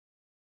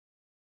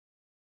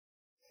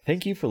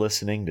Thank you for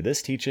listening to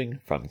this teaching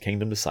from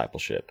Kingdom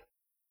Discipleship.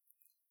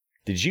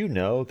 Did you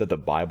know that the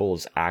Bible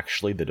is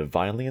actually the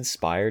divinely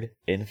inspired,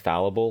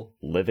 infallible,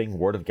 living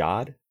Word of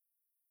God?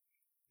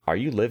 Are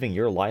you living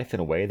your life in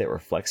a way that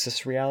reflects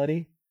this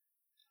reality?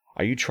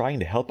 Are you trying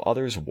to help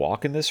others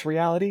walk in this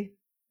reality?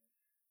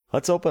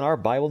 Let's open our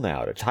Bible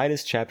now to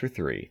Titus chapter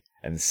 3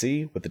 and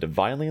see what the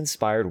divinely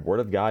inspired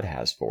Word of God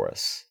has for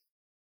us.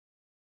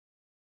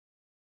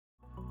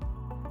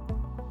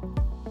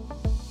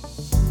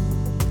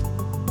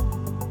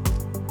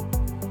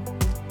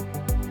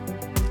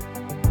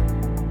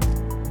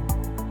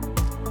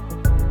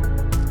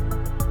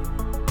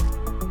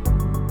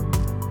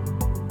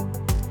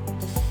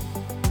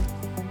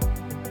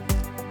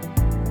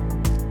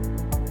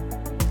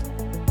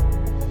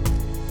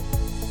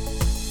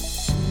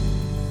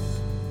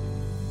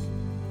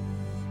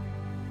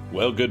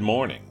 Well, good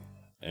morning,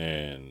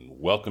 and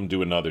welcome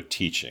to another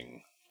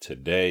teaching.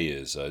 Today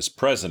is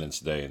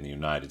President's Day in the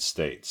United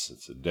States.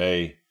 It's a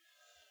day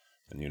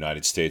in the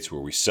United States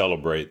where we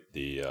celebrate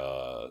the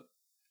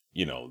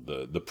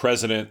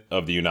President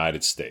of the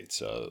United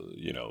States.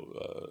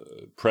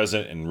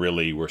 President, and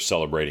really we're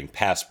celebrating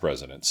past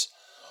presidents,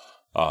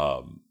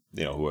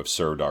 who have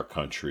served our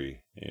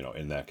country,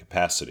 in that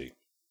capacity.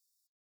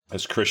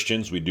 As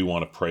Christians, we do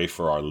want to pray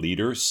for our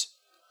leaders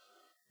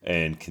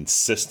and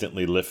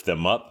consistently lift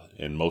them up.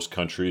 In most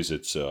countries,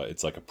 it's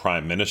like a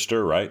prime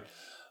minister, right?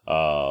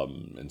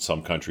 In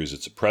some countries,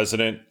 it's a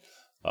president.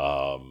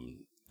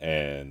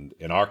 And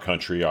in our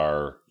country,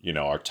 our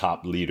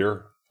top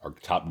leader, our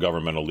top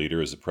governmental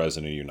leader is the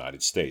President of the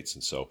United States.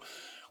 And so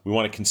we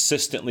want to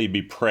consistently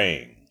be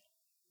praying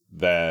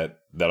that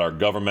our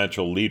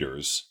governmental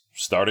leaders,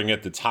 starting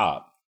at the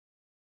top,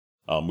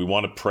 we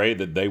want to pray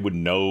that they would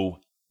know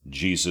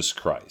Jesus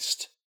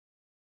Christ.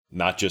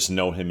 Not just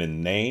know him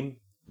in name,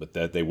 but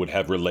that they would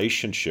have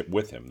relationship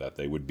with him, that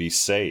they would be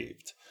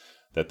saved,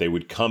 that they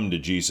would come to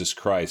Jesus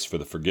Christ for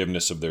the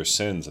forgiveness of their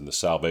sins and the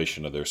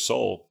salvation of their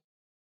soul,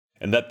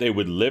 and that they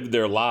would live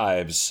their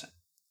lives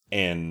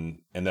and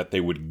that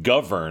they would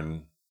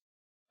govern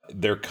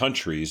their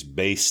countries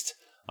based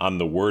on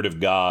the Word of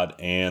God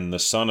and the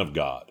Son of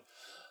God.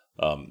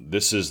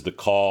 This is the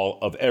call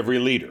of every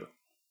leader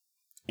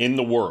in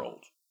the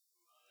world,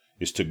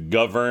 is to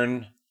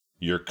govern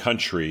your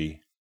country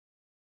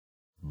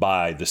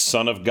by the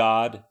Son of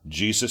God,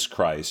 Jesus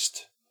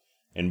Christ,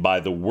 and by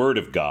the Word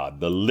of God,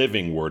 the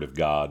living Word of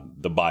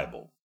God, the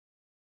Bible.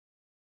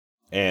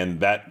 And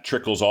that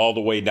trickles all the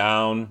way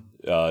down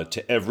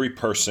to every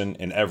person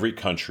in every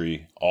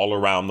country all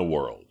around the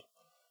world,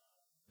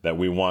 that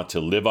we want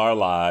to live our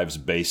lives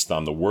based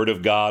on the Word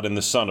of God and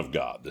the Son of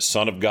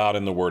God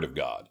and the Word of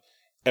God.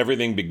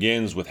 Everything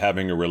begins with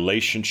having a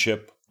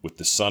relationship with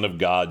the Son of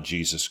God,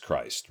 Jesus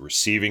Christ,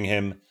 receiving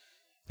him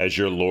as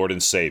your Lord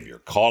and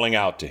Savior, calling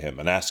out to him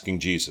and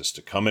asking Jesus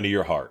to come into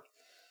your heart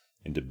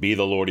and to be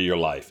the Lord of your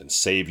life and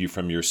save you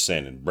from your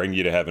sin and bring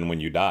you to heaven when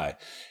you die.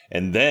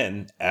 And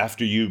then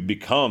after you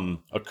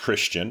become a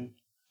Christian,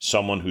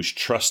 someone who's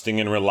trusting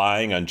and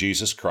relying on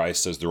Jesus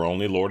Christ as their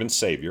only Lord and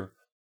Savior,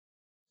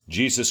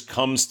 Jesus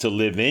comes to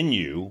live in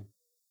you.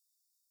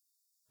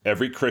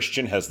 Every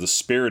Christian has the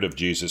Spirit of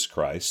Jesus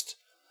Christ,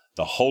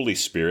 the Holy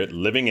Spirit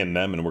living in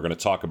them, and we're going to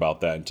talk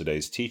about that in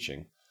today's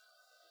teaching.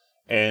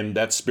 And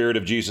that Spirit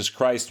of Jesus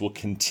Christ will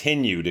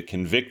continue to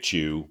convict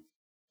you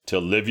to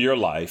live your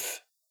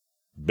life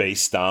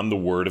based on the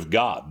Word of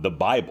God, the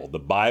Bible. The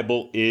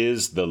Bible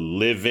is the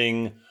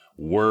living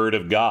Word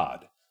of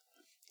God.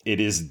 It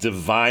is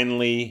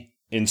divinely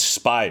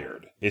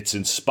inspired. It's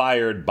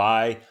inspired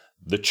by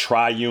the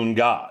triune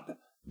God,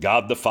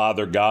 God the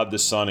Father, God the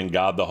Son, and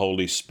God the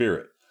Holy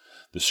Spirit.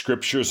 The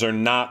Scriptures are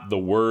not the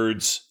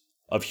words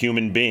of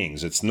human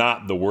beings. It's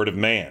not the word of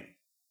man.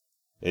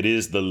 It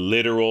is the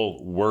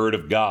literal Word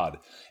of God.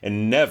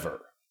 And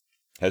never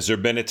has there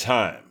been a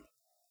time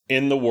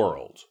in the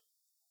world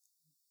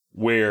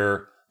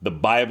where the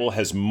Bible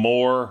has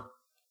more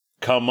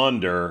come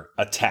under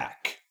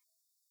attack.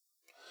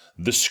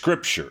 The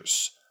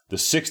Scriptures, the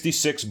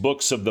 66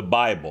 books of the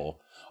Bible,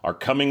 are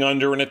coming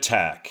under an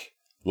attack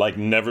like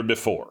never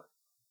before.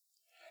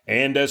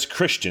 And as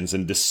Christians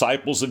and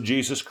disciples of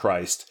Jesus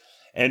Christ,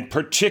 and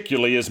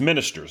particularly as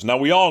ministers, now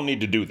we all need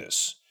to do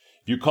this.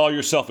 If you call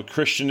yourself a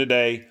Christian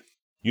today,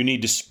 you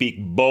need to speak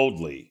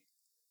boldly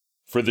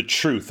for the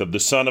truth of the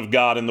Son of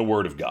God and the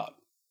Word of God.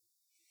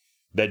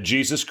 That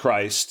Jesus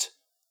Christ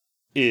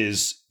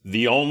is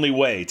the only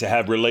way to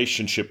have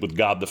relationship with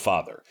God the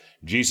Father.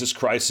 Jesus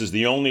Christ is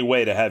the only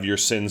way to have your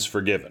sins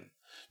forgiven.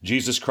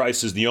 Jesus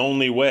Christ is the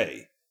only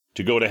way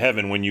to go to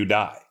heaven when you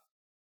die.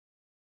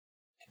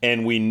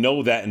 And we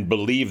know that and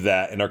believe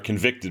that and are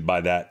convicted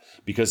by that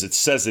because it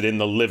says it in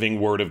the living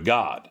Word of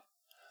God.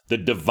 The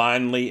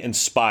divinely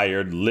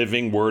inspired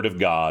living Word of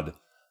God,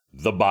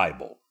 the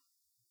Bible.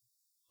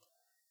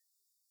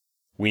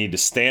 We need to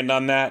stand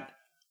on that.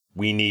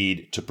 We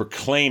need to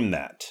proclaim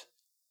that.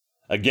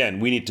 Again,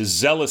 we need to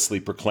zealously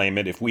proclaim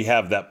it if we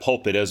have that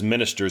pulpit as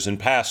ministers and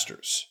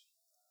pastors.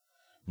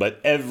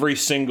 But every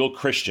single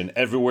Christian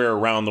everywhere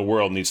around the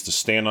world needs to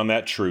stand on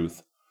that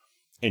truth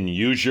and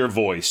use your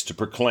voice to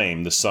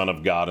proclaim the Son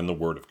of God and the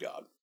Word of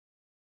God.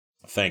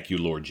 Thank you,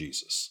 Lord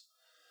Jesus.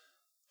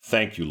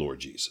 Thank you, Lord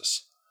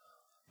Jesus.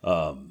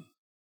 I'll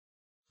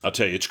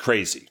tell you, it's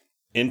crazy.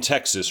 In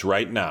Texas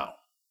right now,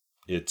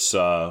 it's,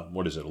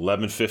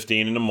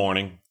 11:15 in the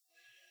morning.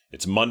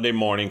 It's Monday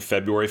morning,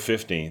 February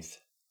 15th,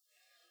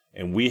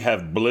 and we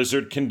have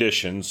blizzard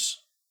conditions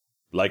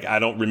like I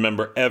don't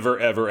remember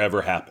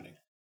ever happening.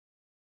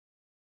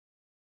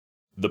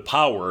 The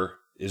power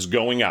is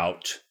going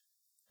out,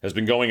 has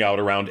been going out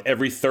around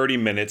every 30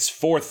 minutes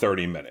for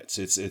 30 minutes.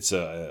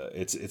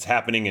 It's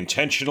happening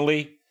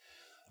intentionally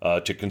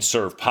to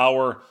conserve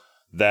power,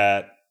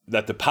 that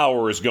the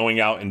power is going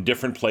out in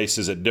different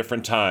places at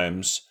different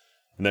times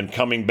and then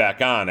coming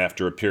back on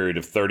after a period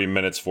of 30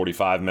 minutes,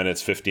 45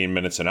 minutes, 15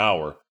 minutes, an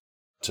hour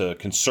to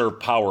conserve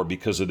power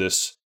because of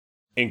this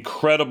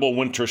incredible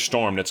winter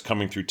storm that's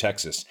coming through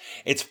Texas.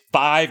 It's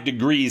 5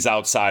 degrees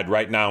outside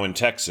right now in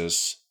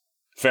Texas,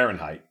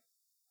 Fahrenheit.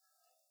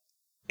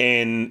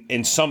 And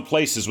in some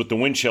places with the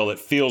wind chill, it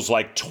feels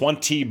like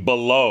 20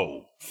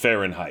 below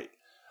Fahrenheit.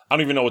 I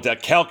don't even know what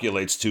that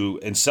calculates to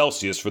in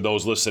Celsius for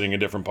those listening in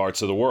different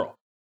parts of the world.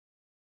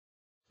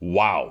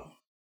 Wow.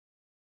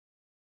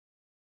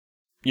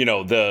 You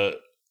know, the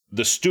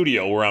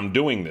studio where I'm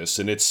doing this,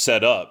 and it's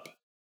set up,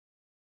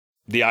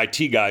 the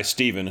IT guy,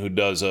 Steven, who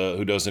does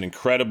an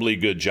incredibly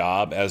good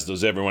job, as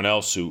does everyone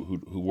else who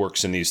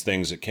works in these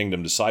things at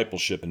Kingdom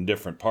Discipleship in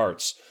different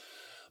parts.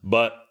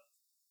 But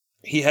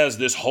he has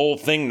this whole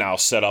thing now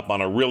set up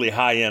on a really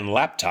high-end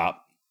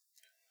laptop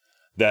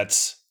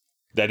that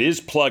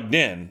is plugged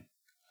in,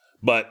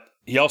 but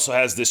he also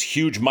has this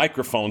huge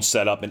microphone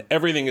set up, and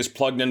everything is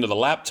plugged into the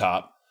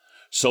laptop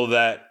so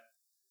that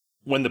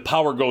when the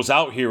power goes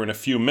out here in a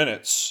few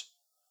minutes,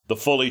 the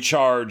fully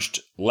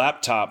charged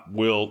laptop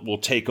will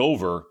take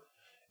over,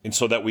 and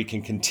so that we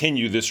can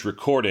continue this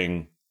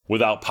recording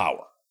without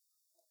power.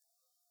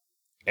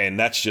 And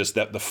that's just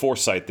that the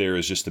foresight there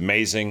is just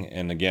amazing.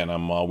 And again,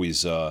 I'm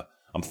always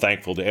I'm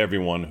thankful to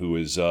everyone who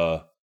is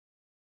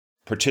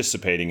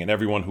participating and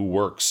everyone who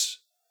works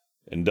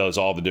and does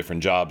all the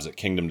different jobs at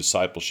Kingdom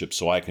Discipleship,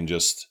 so I can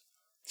just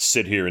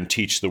sit here and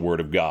teach the Word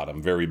of God.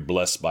 I'm very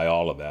blessed by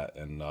all of that,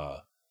 and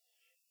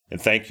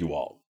thank you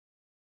all.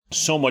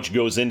 So much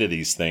goes into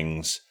these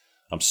things.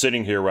 I'm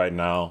sitting here right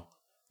now.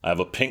 I have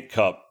a pink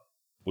cup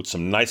with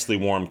some nicely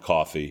warmed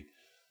coffee,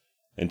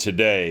 and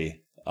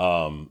today,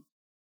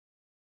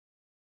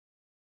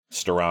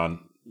 Staran,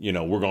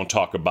 we're going to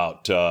talk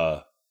about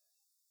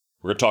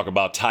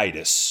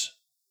Titus,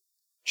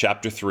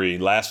 chapter 3.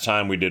 Last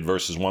time we did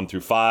verses 1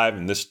 through 5,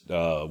 and this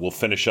we'll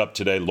finish up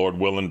today, Lord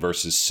willing,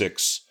 verses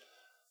 6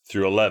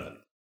 through 11.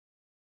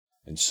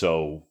 And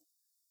so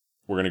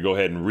we're going to go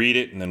ahead and read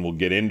it, and then we'll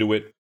get into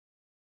it.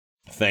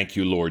 Thank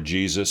you, Lord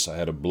Jesus. I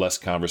had a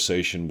blessed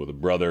conversation with a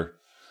brother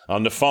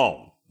on the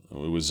phone.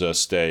 It was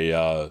just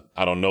I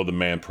don't know the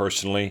man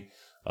personally.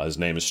 His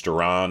name is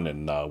Staran,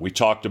 and we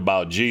talked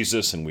about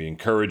Jesus, and we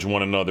encouraged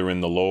one another in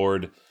the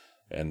Lord.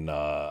 And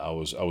I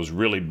was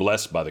really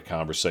blessed by the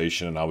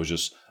conversation, and I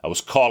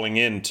was calling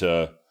in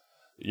to,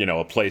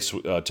 a place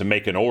to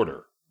make an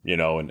order,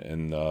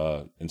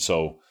 and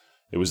so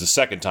it was the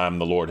second time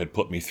the Lord had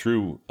put me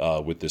through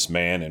with this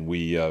man, and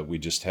we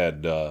just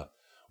had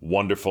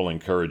wonderful,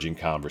 encouraging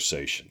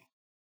conversation.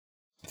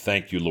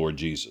 Thank you, Lord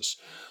Jesus.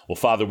 Well,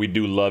 Father, we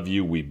do love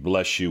you. We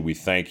bless you. We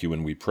thank you,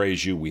 and we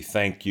praise you. We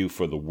thank you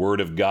for the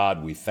Word of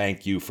God. We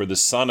thank you for the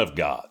Son of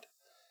God.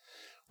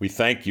 We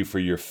thank you for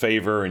your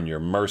favor and your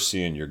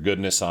mercy and your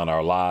goodness on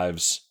our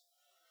lives.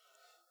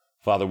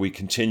 Father, we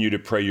continue to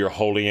pray your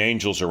holy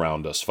angels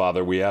around us.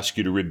 Father, we ask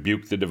you to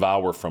rebuke the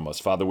devourer from us.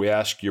 Father, we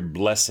ask your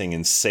blessing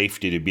and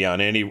safety to be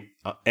on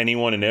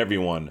anyone and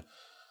everyone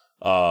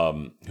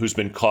who's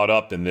been caught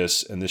up in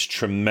this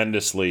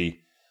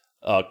tremendously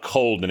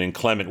cold and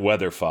inclement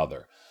weather,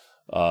 Father.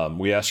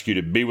 We ask you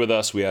to be with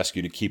us. We ask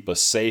you to keep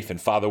us safe.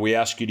 And Father, we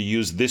ask you to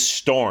use this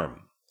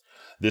storm,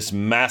 this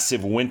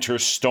massive winter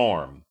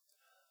storm,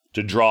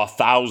 to draw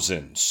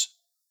thousands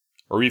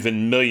or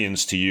even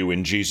millions to you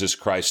in Jesus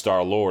Christ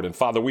our Lord. And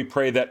Father, we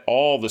pray that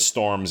all the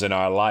storms in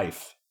our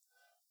life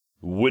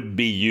would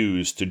be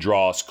used to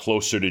draw us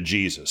closer to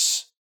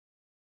Jesus.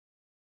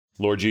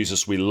 Lord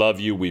Jesus, we love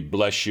you, we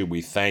bless you,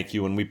 we thank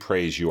you, and we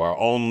praise you, our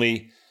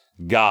only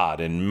God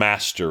and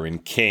Master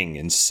and King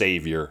and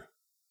Savior.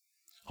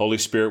 Holy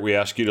Spirit, we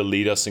ask you to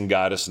lead us and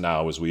guide us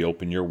now as we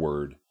open your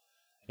word.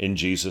 In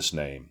Jesus'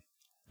 name,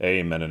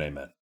 amen and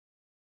amen.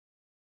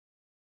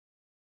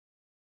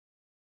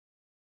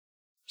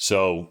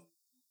 So,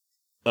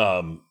 as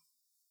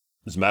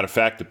a matter of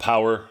fact, the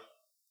power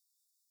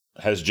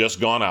has just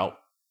gone out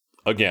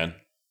again,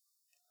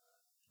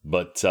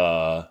 but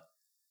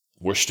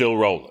we're still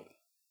rolling.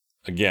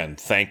 Again,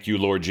 thank you,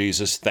 Lord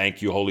Jesus.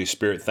 Thank you, Holy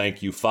Spirit.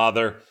 Thank you,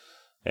 Father.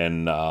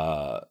 And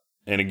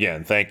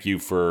again, thank you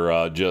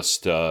for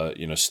just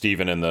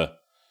Stephen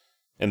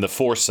and the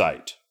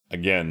foresight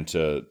again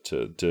to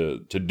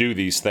do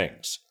these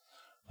things.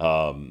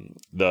 All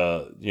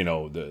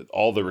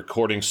the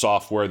recording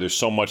software. There's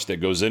so much that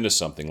goes into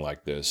something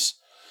like this,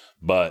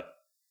 but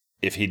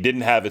if he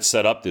didn't have it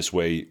set up this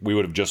way, we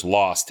would have just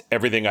lost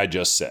everything I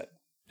just said,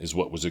 is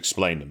what was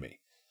explained to me.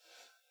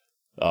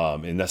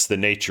 And that's the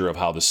nature of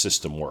how the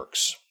system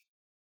works.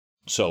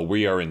 So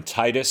we are in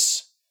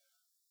Titus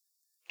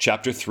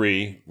chapter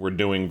 3. We're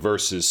doing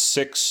verses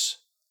 6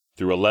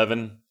 through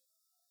 11.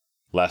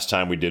 Last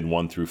time we did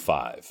 1 through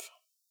 5.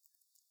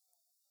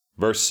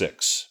 Verse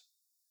 6.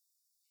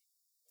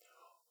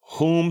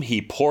 Whom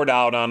he poured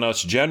out on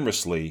us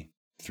generously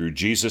through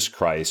Jesus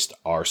Christ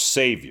our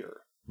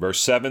Savior.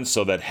 Verse 7,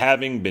 so that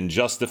having been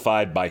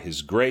justified by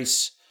his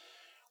grace,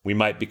 we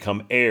might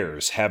become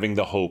heirs, having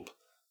the hope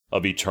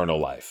of eternal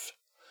life.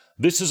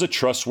 This is a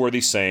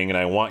trustworthy saying, and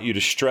I want you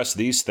to stress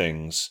these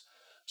things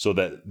so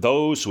that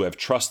those who have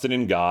trusted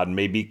in God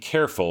may be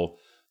careful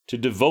to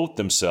devote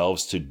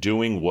themselves to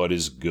doing what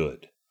is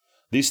good.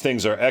 These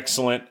things are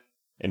excellent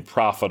and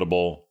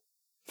profitable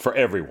for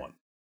everyone.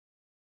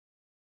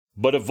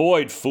 But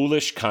avoid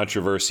foolish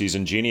controversies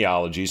and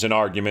genealogies and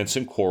arguments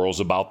and quarrels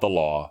about the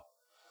law,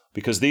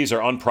 because these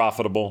are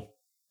unprofitable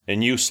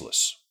and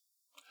useless.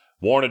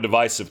 Warn a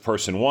divisive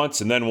person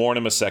once and then warn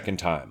him a second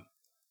time.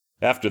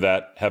 After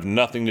that, have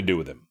nothing to do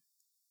with him.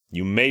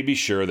 You may be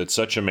sure that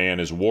such a man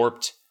is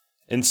warped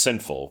and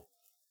sinful.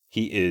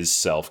 He is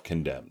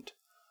self-condemned.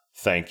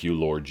 Thank you,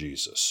 Lord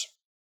Jesus.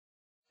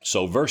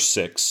 So verse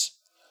 6.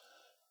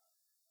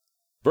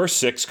 Verse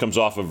 6 comes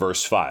off of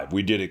verse 5.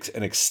 We did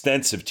an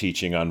extensive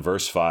teaching on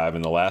verse 5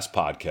 in the last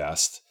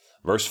podcast.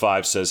 Verse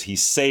 5 says, he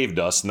saved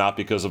us not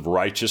because of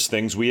righteous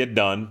things we had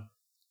done,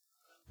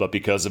 but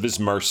because of his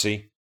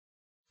mercy.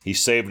 He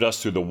saved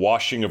us through the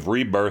washing of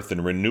rebirth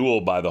and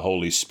renewal by the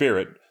Holy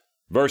Spirit.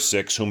 Verse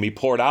 6, whom he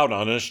poured out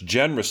on us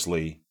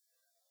generously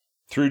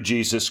through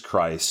Jesus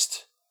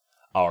Christ,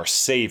 our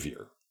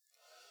Savior.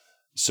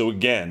 So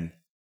again,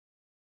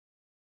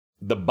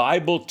 the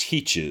Bible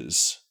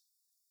teaches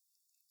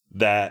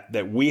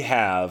that we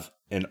have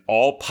an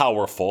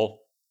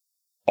all-powerful,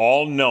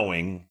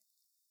 all-knowing,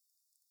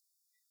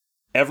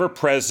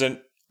 ever-present,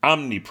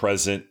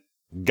 omnipresent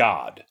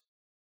God.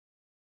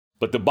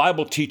 But the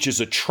Bible teaches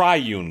a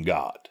triune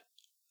God.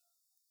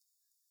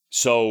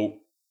 So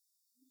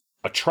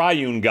a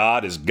triune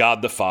God is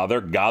God the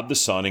Father, God the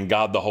Son, and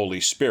God the Holy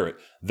Spirit.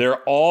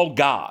 They're all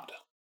God.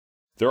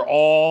 They're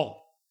all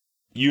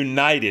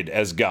united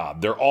as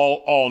God. They're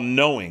all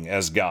all-knowing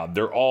as God.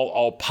 They're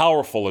all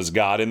powerful as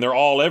God, and they're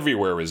all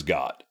everywhere as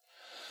God.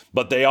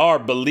 But they are,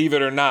 believe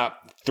it or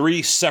not,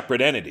 three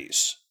separate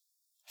entities,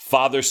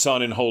 Father,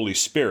 Son, and Holy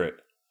Spirit,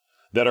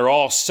 that are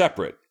all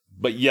separate,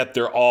 but yet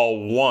they're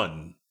all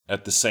one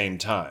at the same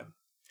time.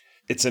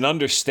 It's an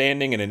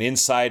understanding and an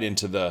insight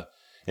into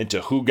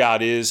who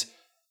God is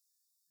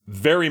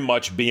very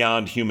much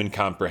beyond human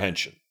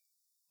comprehension.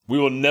 We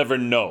will never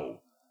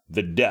know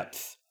the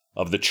depth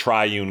of the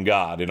triune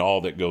God and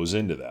all that goes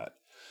into that.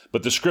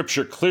 But the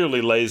scripture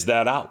clearly lays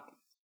that out.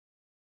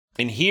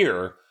 And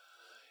here,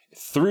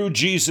 through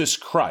Jesus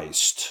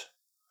Christ,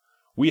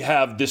 we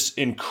have this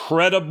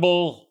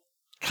incredible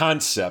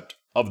concept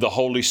of the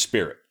Holy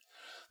Spirit.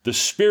 The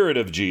Spirit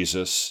of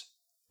Jesus,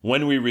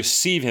 when we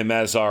receive him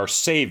as our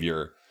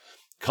Savior,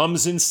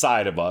 comes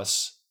inside of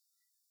us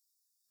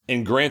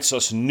and grants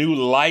us new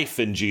life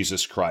in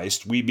Jesus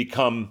Christ. We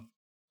become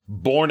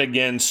born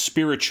again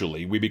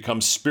spiritually. We become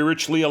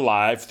spiritually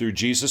alive through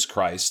Jesus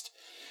Christ.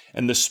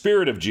 And the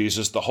Spirit of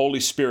Jesus, the Holy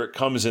Spirit,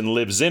 comes and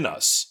lives in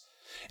us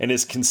and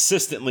is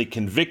consistently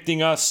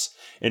convicting us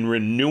and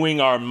renewing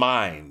our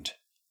mind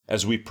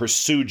as we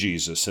pursue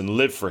Jesus and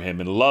live for him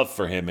and love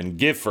for him and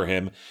give for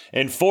him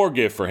and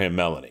forgive for him,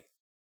 Melanie.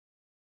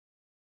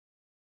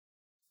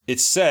 It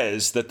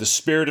says that the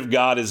Spirit of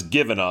God is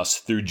given us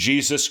through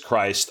Jesus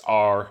Christ,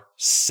 our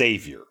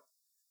Savior.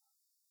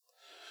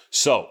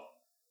 So,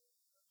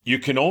 you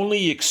can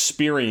only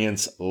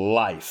experience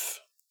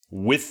life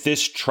with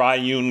this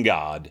triune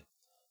God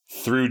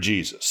through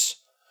Jesus.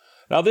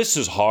 Now, this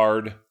is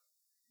hard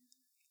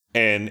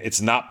and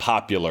it's not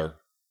popular,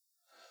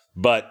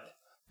 but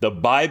the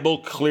Bible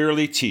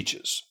clearly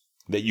teaches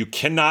that you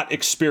cannot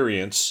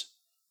experience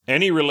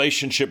any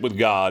relationship with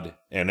God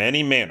in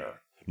any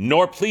manner,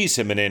 nor please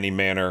him in any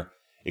manner,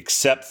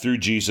 except through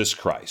Jesus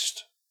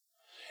Christ,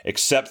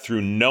 except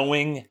through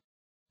knowing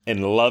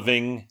and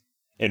loving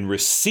and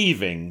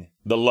receiving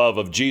the love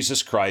of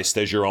Jesus Christ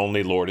as your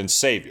only Lord and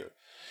Savior.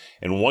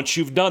 And once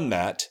you've done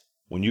that,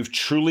 when you've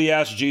truly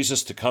asked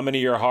Jesus to come into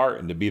your heart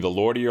and to be the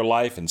Lord of your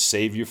life and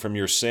save you from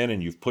your sin,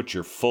 and you've put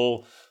your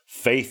full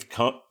faith,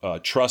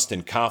 trust,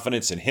 and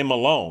confidence in him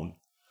alone,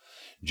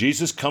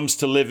 Jesus comes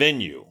to live in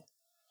you.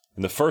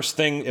 And the first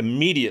thing,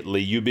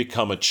 immediately you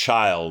become a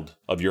child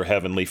of your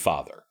heavenly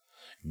Father.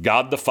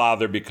 God the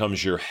Father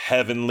becomes your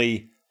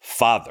heavenly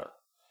Father.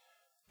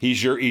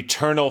 He's your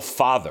eternal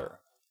Father.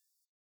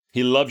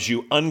 He loves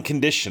you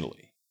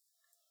unconditionally.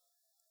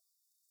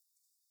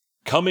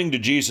 Coming to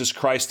Jesus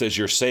Christ as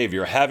your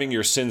Savior, having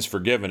your sins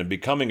forgiven, and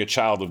becoming a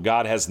child of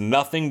God has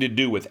nothing to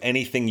do with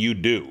anything you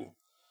do.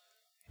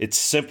 It's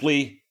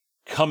simply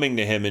coming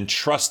to him and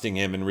trusting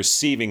him and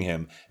receiving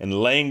him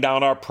and laying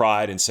down our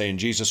pride and saying,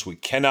 Jesus, we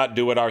cannot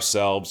do it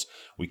ourselves.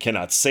 We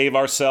cannot save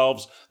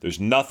ourselves. There's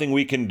nothing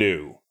we can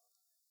do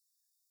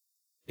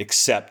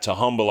except to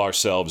humble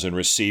ourselves and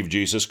receive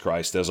Jesus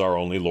Christ as our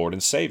only Lord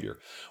and Savior.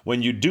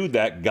 When you do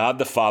that, God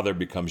the Father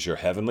becomes your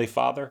heavenly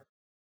Father.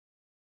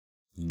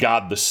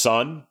 God the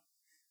Son,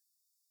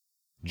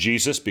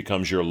 Jesus,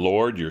 becomes your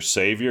Lord, your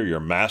Savior, your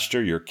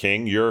Master, your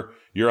King, your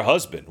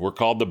husband. We're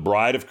called the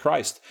bride of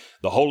Christ.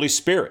 The Holy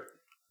Spirit,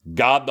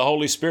 God the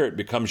Holy Spirit,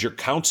 becomes your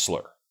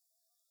counselor,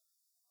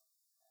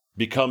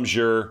 becomes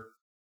your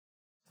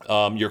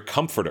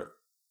comforter.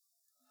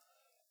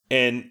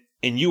 And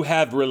you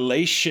have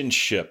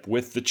relationship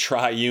with the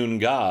triune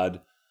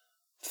God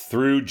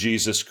through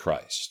Jesus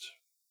Christ.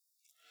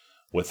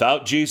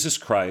 Without Jesus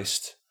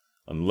Christ,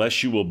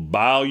 unless you will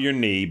bow your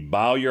knee,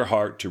 bow your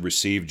heart to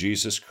receive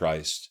Jesus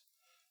Christ,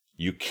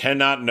 you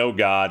cannot know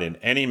God in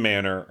any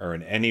manner or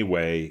in any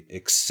way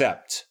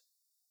except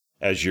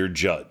as your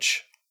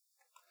judge.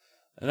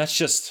 And that's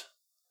just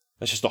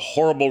a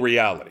horrible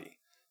reality.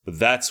 But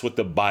that's what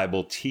the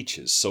Bible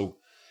teaches. So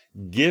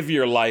give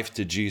your life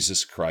to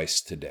Jesus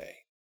Christ today.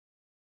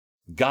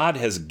 God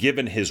has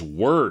given his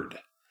word,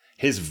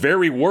 his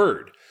very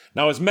word.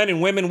 Now, as men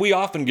and women, we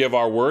often give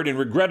our word, and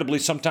regrettably,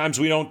 sometimes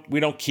we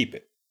don't keep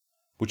it,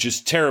 which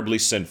is terribly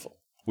sinful.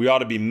 We ought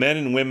to be men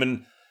and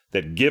women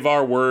that give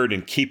our word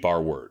and keep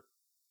our word.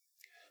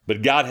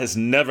 But God has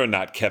never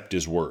not kept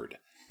his word.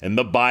 And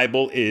the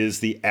Bible is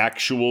the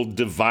actual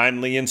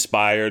divinely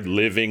inspired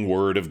living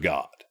word of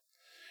God.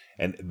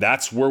 And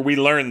that's where we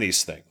learn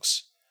these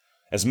things.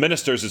 As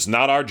ministers, it's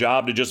not our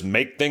job to just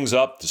make things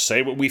up, to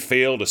say what we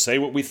feel, to say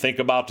what we think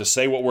about, to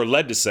say what we're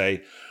led to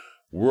say.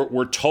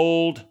 We're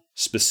told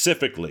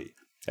specifically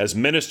as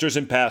ministers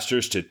and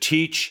pastors to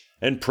teach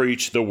and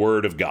preach the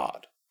word of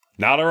God.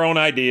 Not our own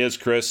ideas,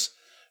 Chris,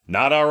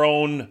 not our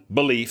own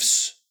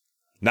beliefs,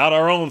 not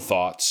our own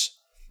thoughts,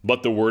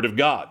 but the word of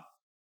God.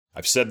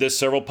 I've said this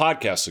several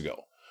podcasts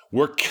ago.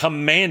 We're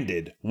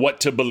commanded what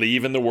to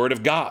believe in the word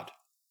of God.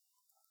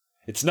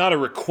 It's not a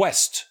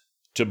request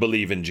to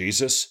believe in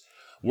Jesus.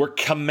 We're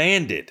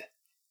commanded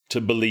to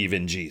believe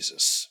in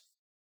Jesus.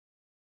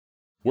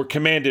 We're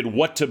commanded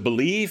what to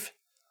believe,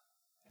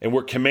 and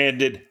we're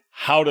commanded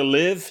how to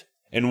live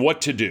and what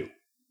to do.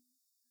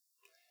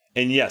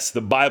 And yes,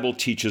 the Bible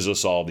teaches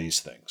us all these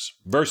things.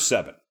 Verse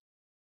 7.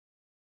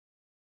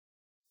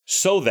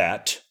 So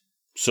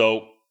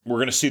we're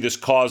going to see this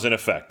cause and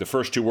effect. The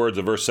first two words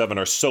of verse 7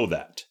 are so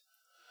that.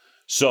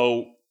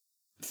 So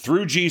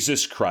through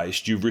Jesus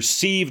Christ, you've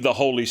received the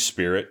Holy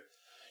Spirit.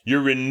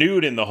 You're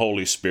renewed in the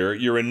Holy Spirit.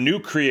 You're a new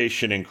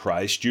creation in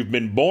Christ. You've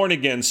been born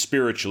again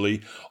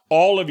spiritually.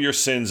 All of your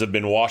sins have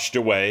been washed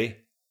away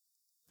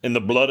in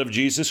the blood of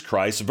Jesus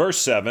Christ. Verse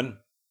 7,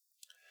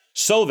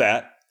 so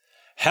that,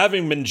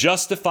 having been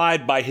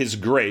justified by his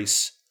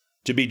grace,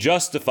 to be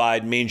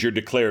justified means you're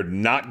declared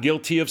not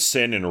guilty of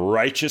sin and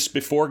righteous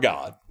before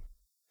God.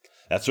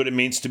 That's what it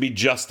means to be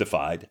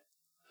justified.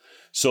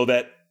 So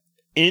that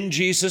in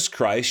Jesus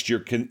Christ,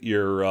 you're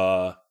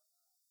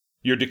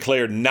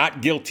declared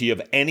not guilty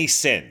of any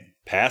sin,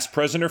 past,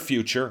 present, or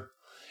future,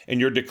 and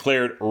you're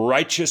declared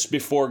righteous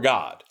before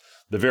God.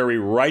 The very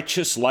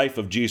righteous life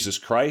of Jesus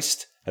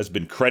Christ has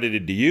been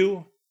credited to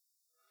you,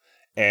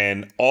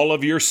 and all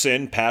of your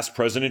sin, past,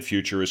 present, and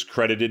future, is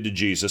credited to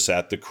Jesus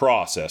at the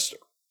cross, Esther.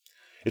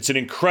 It's an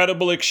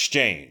incredible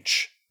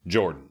exchange,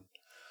 Jordan.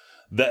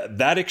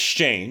 That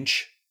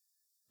exchange,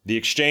 the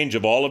exchange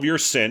of all of your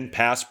sin,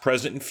 past,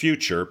 present, and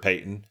future,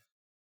 Peyton,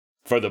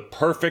 for the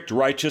perfect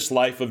righteous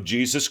life of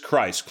Jesus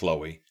Christ,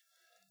 Chloe,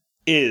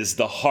 is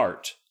the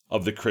heart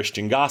of the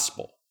Christian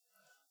gospel.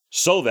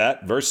 So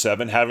that, verse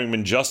 7, having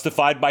been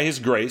justified by his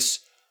grace,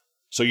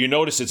 so you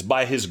notice it's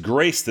by his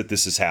grace that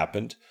this has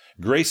happened.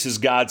 Grace is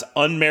God's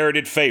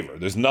unmerited favor.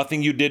 There's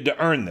nothing you did to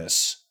earn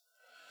this.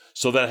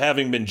 So that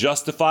having been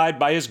justified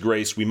by his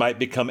grace, we might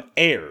become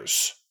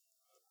heirs,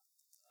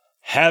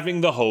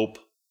 having the hope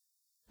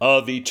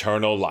of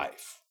eternal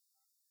life.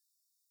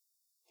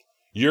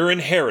 Your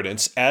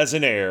inheritance as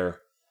an heir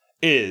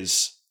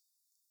is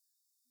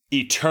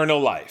eternal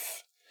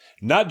life.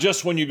 Not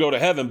just when you go to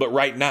heaven, but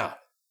right now.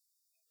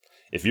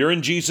 If you're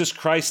in Jesus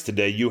Christ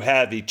today, you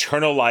have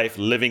eternal life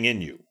living in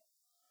you.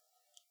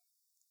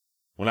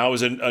 When I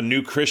was a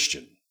new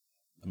Christian,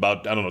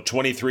 about,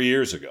 23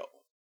 years ago,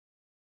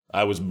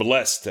 I was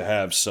blessed to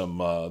have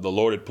the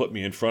Lord had put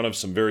me in front of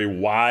some very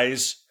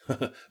wise,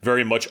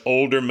 very much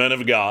older men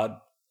of God,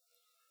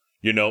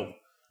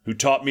 who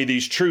taught me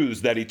these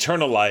truths that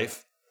eternal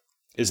life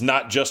is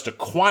not just a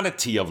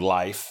quantity of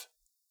life,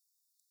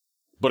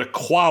 but a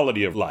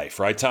quality of life,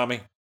 right, Tommy?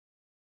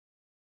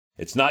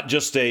 It's not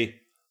just a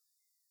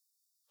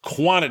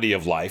quantity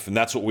of life, and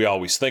that's what we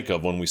always think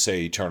of when we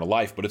say eternal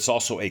life, but it's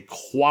also a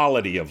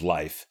quality of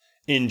life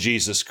in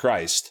Jesus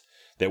Christ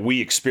that we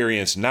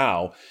experience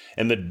now.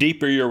 And the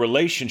deeper your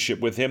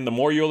relationship with him, the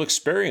more you'll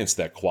experience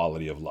that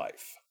quality of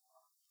life.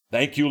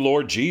 Thank you,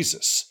 Lord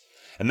Jesus.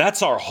 And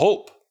that's our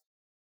hope.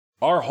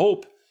 Our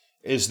hope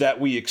is that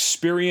we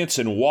experience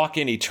and walk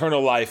in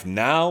eternal life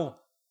now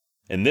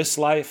in this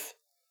life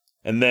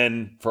and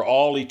then for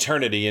all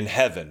eternity in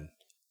heaven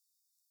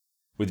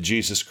with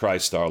Jesus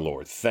Christ our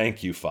Lord.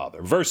 Thank you,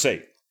 Father. Verse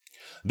 8.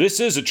 This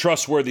is a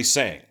trustworthy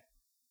saying.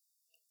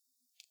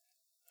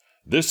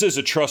 This is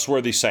a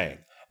trustworthy saying.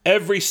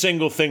 Every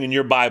single thing in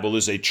your Bible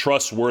is a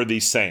trustworthy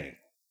saying.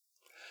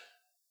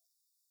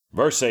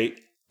 Verse 8,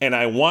 and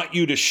I want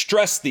you to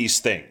stress these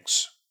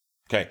things.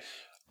 Okay.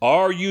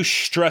 Are you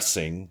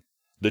stressing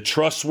the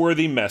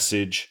trustworthy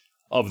message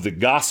of the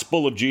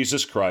gospel of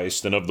Jesus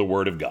Christ and of the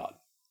Word of God?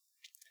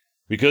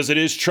 Because it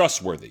is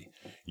trustworthy.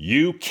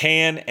 You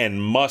can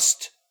and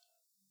must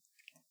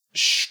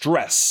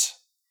stress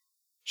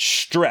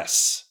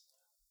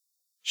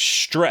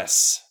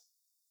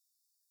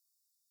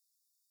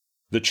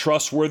the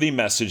trustworthy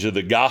message of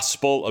the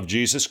gospel of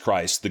Jesus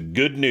Christ, the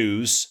good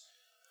news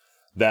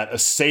that a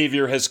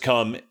Savior has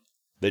come,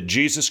 that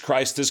Jesus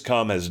Christ has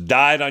come, has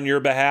died on your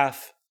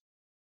behalf,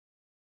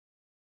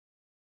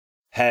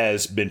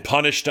 has been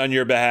punished on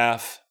your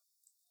behalf,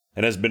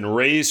 and has been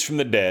raised from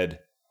the dead.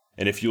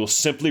 And if you will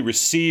simply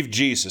receive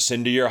Jesus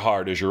into your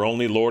heart as your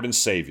only Lord and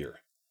Savior,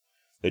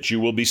 that you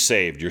will be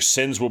saved, your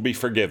sins will be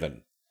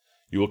forgiven.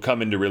 You will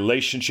come into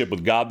relationship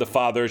with God the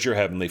Father as your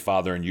heavenly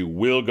Father, and you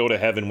will go to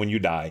heaven when you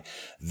die.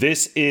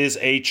 This is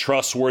a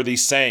trustworthy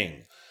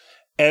saying.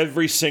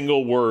 Every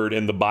single word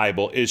in the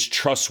Bible is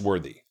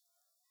trustworthy.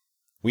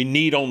 We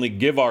need only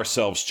give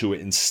ourselves to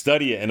it and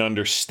study it and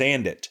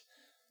understand it,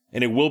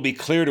 and it will be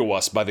clear to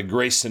us by the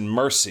grace and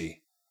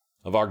mercy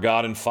of our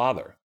God and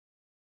Father.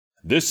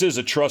 This is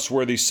a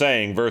trustworthy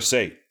saying, verse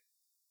 8.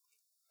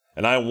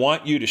 And I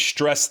want you to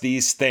stress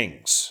these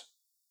things.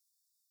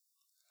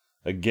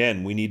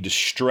 Again, we need to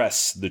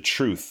stress the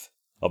truth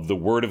of the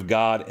Word of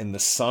God and the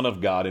Son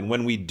of God. And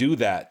when we do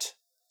that,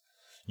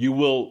 you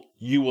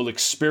will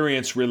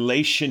experience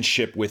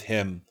relationship with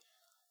Him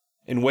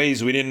in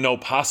ways we didn't know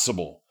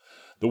possible.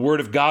 The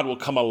Word of God will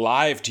come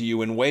alive to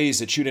you in ways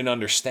that you didn't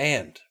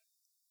understand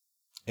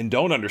and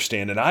don't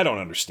understand, and I don't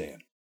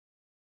understand.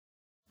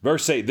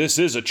 Verse 8, this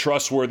is a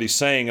trustworthy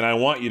saying, and I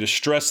want you to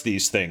stress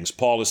these things.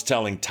 Paul is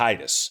telling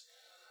Titus.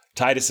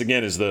 Titus,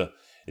 again, is the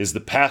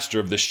pastor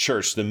of this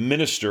church, the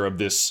minister of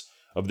this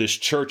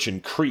church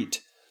in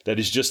Crete that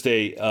is just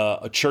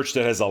a church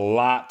that has a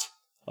lot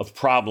of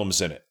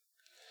problems in it.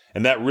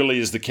 And that really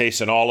is the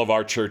case in all of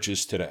our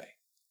churches today.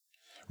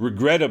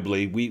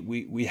 Regrettably,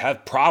 we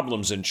have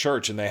problems in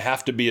church and they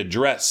have to be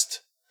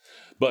addressed.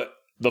 But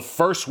the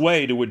first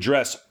way to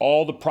address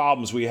all the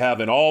problems we have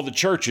in all the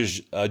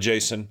churches,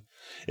 Jason,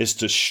 is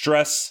to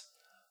stress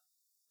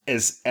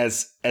as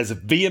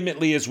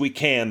vehemently as we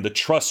can the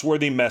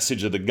trustworthy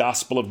message of the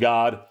gospel of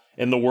God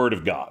and the Word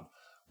of God.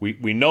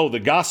 We know the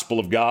gospel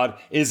of God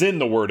is in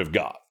the Word of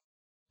God.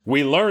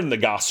 We learn the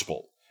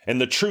gospel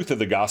and the truth of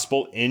the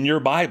gospel in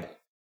your Bible.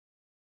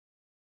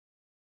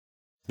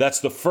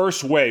 That's the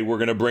first way we're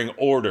going to bring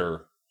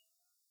order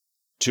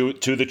to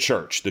the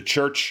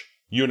church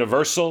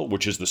universal,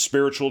 which is the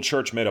spiritual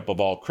church made up of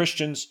all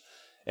Christians,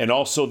 and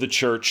also the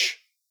church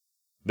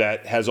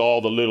that has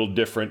all the little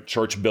different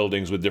church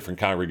buildings with different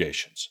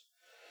congregations.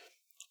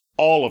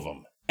 All of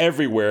them,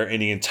 everywhere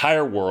in the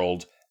entire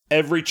world,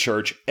 every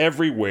church,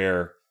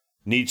 everywhere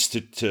needs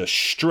to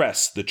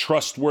stress the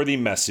trustworthy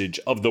message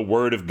of the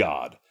Word of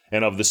God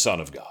and of the Son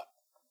of God.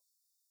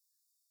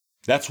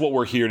 That's what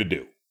we're here to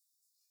do.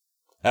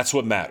 That's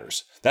what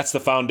matters. That's the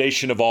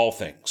foundation of all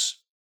things.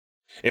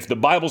 If the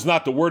Bible's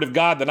not the Word of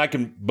God, then I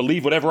can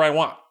believe whatever I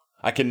want.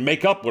 I can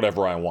make up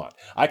whatever I want.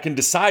 I can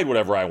decide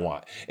whatever I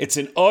want. It's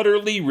an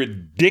utterly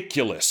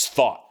ridiculous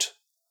thought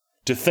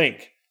to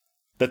think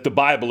that the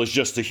Bible is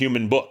just a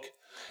human book.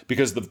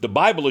 Because if the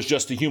Bible is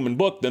just a human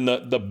book, then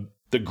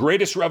the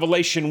greatest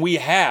revelation we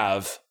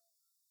have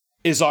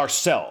is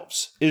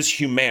ourselves, is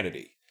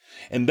humanity.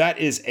 And that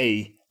is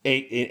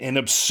an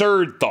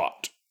absurd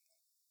thought.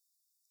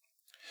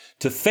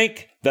 To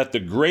think that the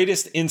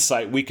greatest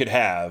insight we could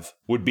have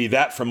would be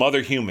that from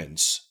other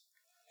humans.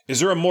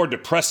 Is there a more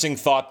depressing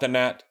thought than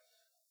that?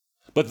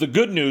 But the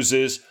good news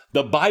is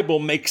the Bible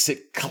makes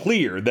it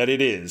clear that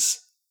it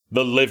is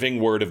the living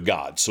Word of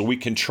God, so we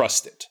can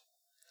trust it.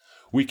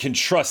 We can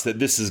trust that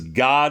this is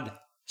God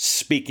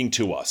speaking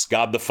to us,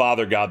 God the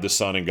Father, God the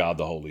Son, and God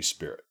the Holy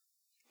Spirit.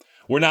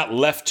 We're not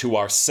left to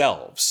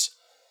ourselves.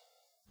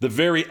 The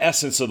very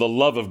essence of the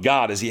love of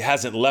God is He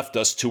hasn't left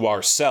us to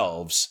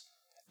ourselves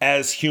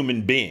as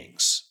human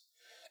beings,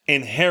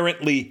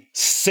 inherently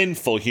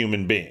sinful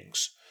human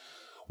beings.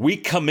 We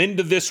come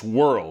into this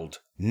world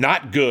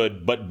not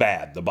good, but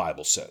bad, the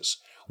Bible says.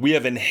 We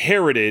have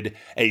inherited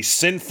a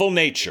sinful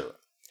nature.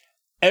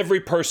 Every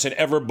person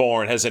ever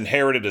born has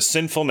inherited a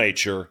sinful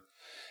nature.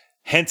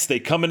 Hence, they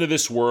come into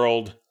this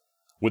world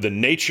with a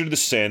nature to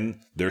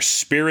sin. Their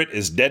spirit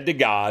is dead to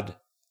God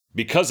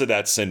because of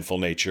that sinful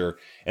nature,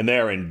 and they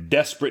are in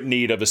desperate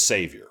need of a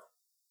Savior.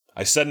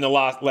 I said in the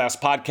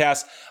last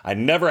podcast, I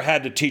never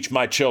had to teach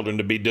my children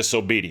to be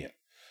disobedient.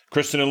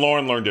 Kristen and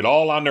Lauren learned it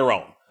all on their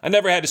own. I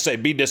never had to say,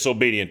 be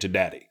disobedient to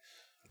Daddy.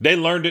 They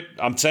learned it,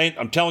 I'm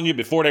telling you,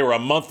 before they were a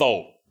month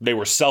old. They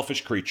were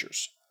selfish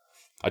creatures.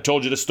 I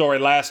told you the story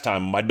last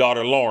time, my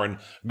daughter Lauren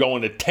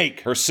going to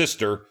take her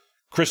sister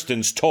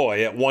Kristen's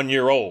toy at 1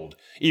 year old.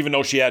 Even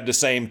though she had the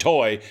same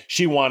toy,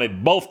 she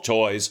wanted both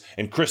toys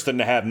and Kristen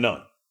to have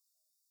none.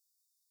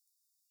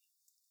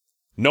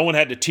 No one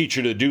had to teach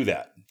her to do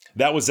that.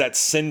 That was that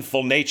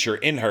sinful nature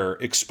in her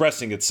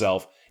expressing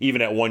itself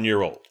even at 1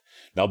 year old.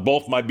 Now,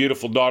 both my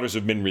beautiful daughters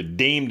have been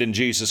redeemed in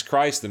Jesus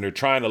Christ and they're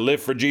trying to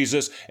live for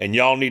Jesus, and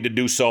y'all need to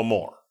do so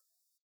more.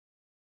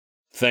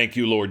 Thank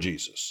you, Lord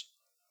Jesus.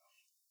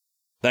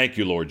 Thank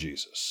you, Lord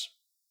Jesus.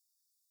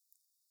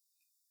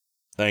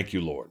 Thank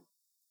you, Lord.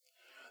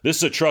 This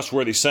is a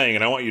trustworthy saying,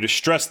 and I want you to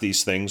stress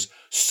these things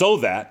so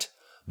that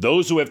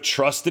those who have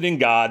trusted in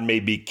God may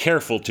be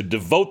careful to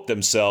devote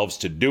themselves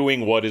to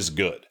doing what is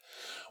good.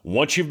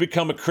 Once you've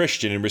become a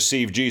Christian and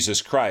received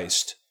Jesus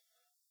Christ,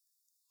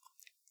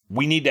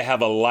 we need to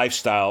have a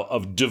lifestyle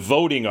of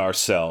devoting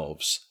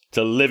ourselves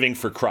to living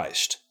for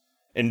Christ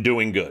and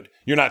doing good.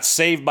 You're not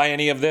saved by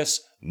any of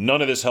this.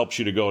 None of this helps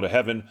you to go to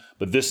heaven,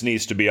 but this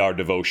needs to be our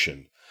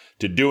devotion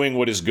to doing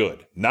what is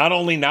good. Not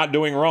only not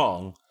doing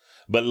wrong,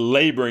 but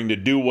laboring to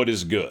do what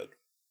is good,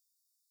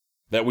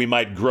 that we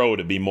might grow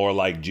to be more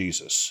like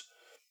Jesus.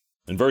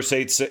 And verse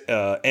 8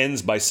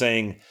 ends by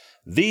saying,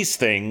 these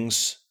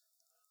things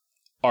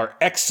are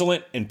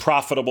excellent and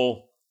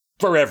profitable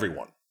for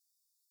everyone.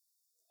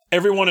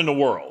 Everyone in the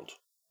world,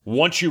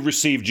 once you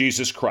receive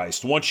Jesus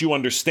Christ, once you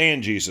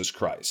understand Jesus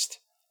Christ,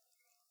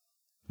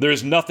 there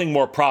is nothing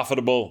more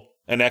profitable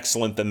and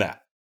excellent than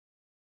that.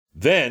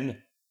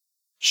 Then,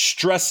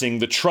 stressing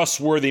the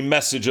trustworthy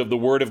message of the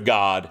Word of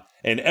God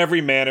in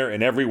every manner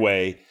and every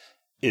way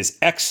is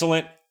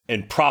excellent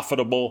and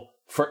profitable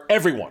for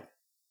everyone.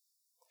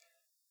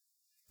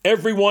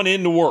 Everyone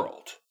in the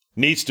world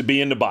needs to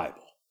be in the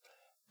Bible.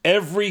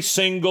 Every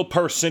single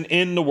person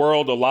in the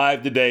world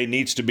alive today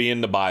needs to be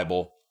in the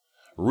Bible,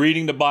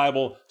 reading the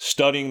Bible,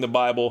 studying the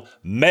Bible,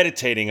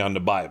 meditating on the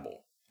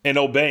Bible, and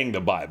obeying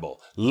the Bible,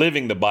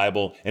 living the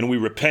Bible, and we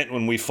repent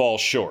when we fall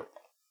short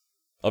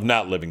of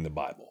not living the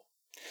Bible.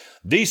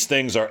 These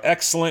things are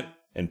excellent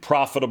and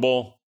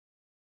profitable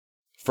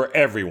for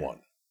everyone.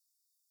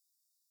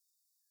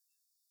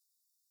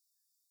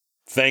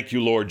 Thank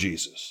you, Lord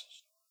Jesus.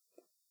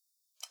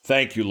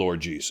 Thank you,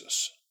 Lord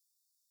Jesus.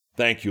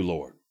 Thank you,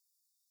 Lord.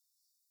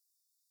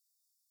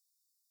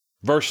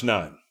 Verse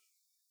 9.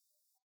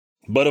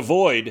 But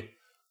avoid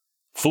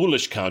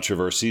foolish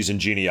controversies and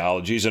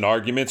genealogies and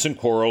arguments and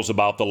quarrels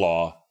about the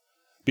law,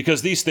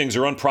 because these things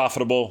are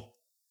unprofitable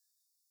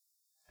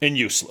and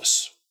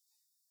useless.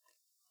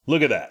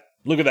 Look at that.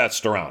 Look at that,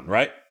 Staran,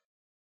 right?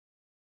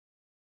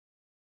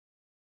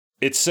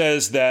 It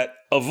says that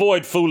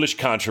avoid foolish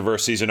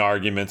controversies and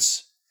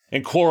arguments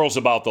and quarrels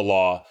about the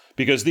law,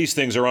 because these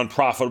things are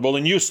unprofitable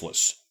and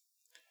useless.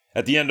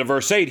 At the end of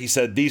verse 8, he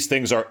said these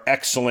things are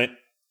excellent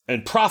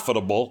and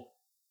profitable.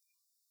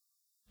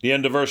 The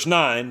end of verse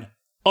 9,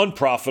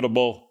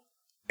 unprofitable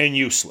and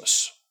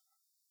useless.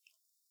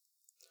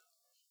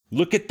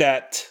 Look at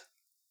that.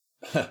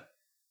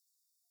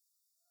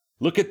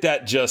 Look at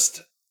that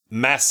just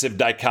massive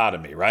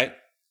dichotomy, right?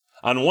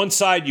 On one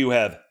side, you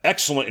have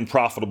excellent and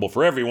profitable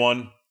for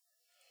everyone,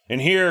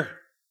 and here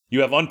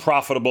you have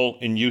unprofitable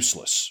and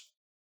useless.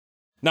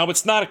 Now,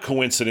 it's not a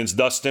coincidence,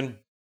 Dustin,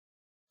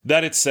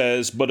 that it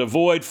says, but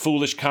avoid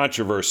foolish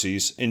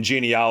controversies and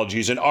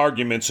genealogies and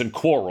arguments and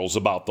quarrels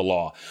about the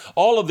law.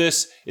 All of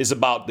this is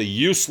about the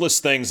useless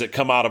things that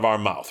come out of our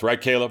mouth, right,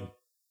 Caleb?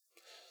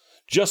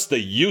 Just the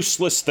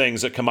useless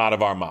things that come out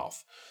of our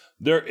mouth.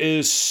 There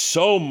is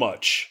so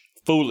much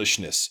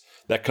foolishness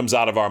that comes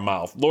out of our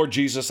mouth. Lord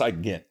Jesus,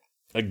 again,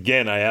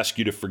 I ask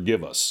you to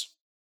forgive us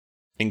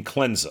and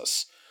cleanse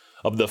us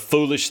of the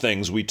foolish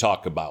things we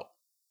talk about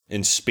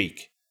and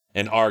speak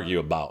and argue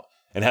about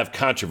and have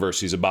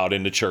controversies about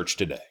in the church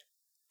today.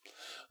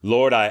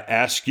 Lord, I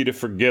ask you to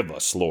forgive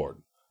us, Lord,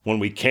 when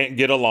we can't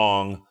get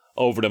along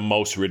over the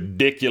most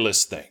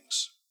ridiculous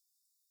things.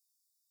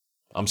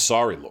 I'm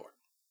sorry, Lord.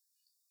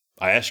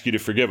 I ask you to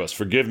forgive us.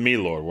 Forgive me,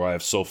 Lord, where I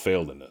have so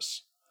failed in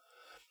this.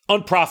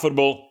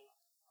 Unprofitable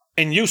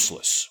and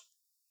useless.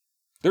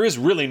 There is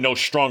really no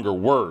stronger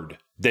word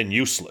than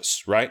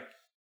useless, right?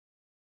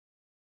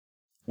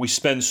 We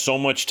spend so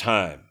much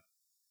time,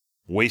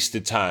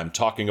 wasted time,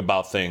 talking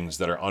about things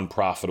that are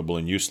unprofitable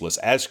and useless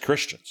as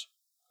Christians.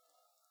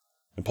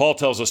 And Paul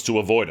tells us to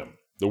avoid them.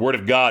 The word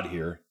of God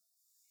here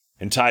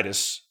in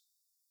Titus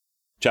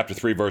chapter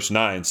 3, verse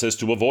 9 says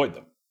to avoid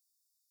them.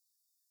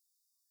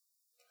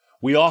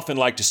 We often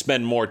like to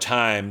spend more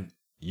time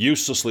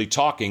uselessly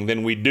talking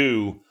than we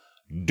do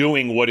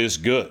doing what is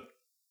good.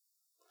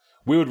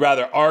 We would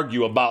rather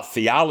argue about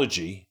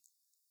theology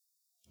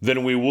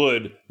than we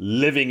would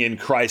living in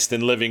Christ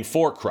and living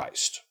for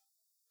Christ.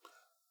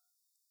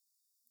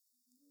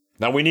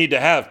 Now, we need to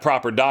have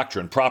proper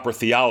doctrine, proper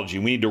theology.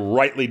 We need to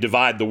rightly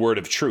divide the word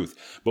of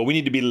truth. But we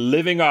need to be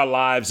living our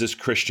lives as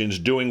Christians,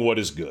 doing what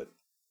is good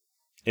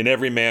in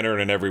every manner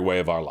and in every way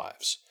of our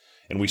lives.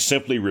 And we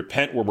simply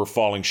repent where we're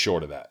falling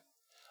short of that.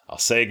 I'll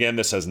say again,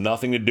 this has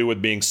nothing to do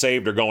with being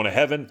saved or going to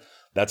heaven.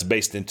 That's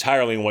based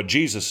entirely on what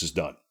Jesus has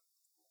done.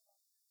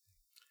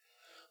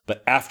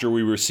 But after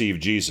we receive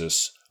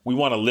Jesus, we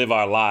want to live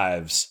our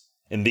lives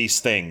in these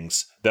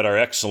things that are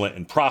excellent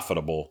and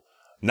profitable,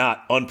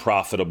 not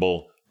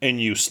unprofitable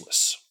and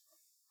useless.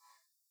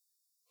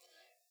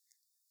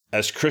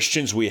 As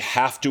Christians, we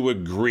have to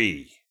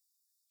agree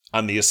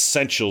on the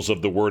essentials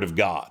of the Word of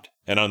God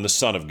and on the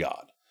Son of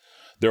God.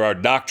 There are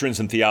doctrines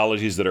and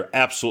theologies that are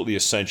absolutely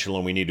essential,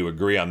 and we need to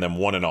agree on them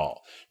one and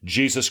all.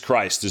 Jesus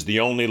Christ is the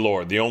only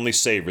Lord, the only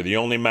Savior, the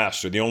only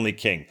Master, the only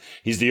King.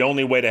 He's the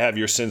only way to have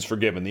your sins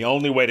forgiven, the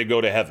only way to go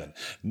to heaven.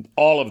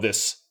 All of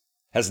this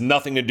has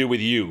nothing to do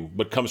with you,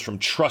 but comes from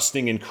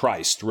trusting in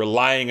Christ,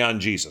 relying on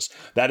Jesus.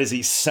 That is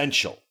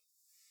essential.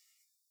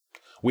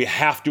 We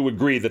have to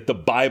agree that the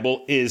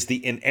Bible is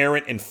the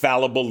inerrant,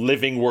 infallible,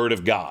 living Word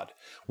of God.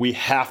 We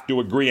have to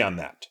agree on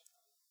that.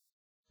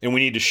 And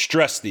we need to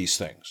stress these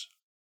things.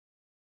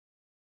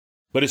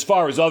 But as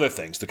far as other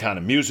things, the kind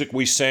of music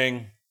we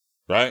sing,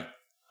 right?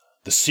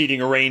 The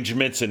seating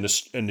arrangements in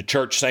the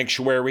church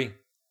sanctuary,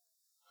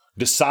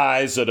 the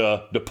size of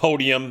the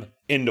podium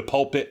in the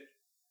pulpit,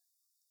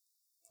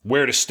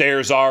 where the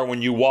stairs are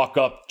when you walk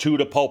up to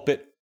the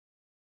pulpit,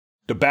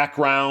 the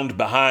background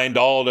behind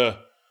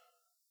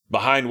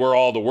where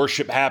all the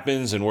worship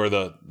happens and where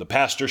the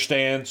pastor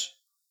stands,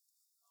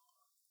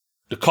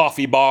 the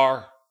coffee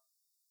bar.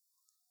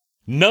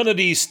 None of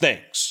these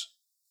things,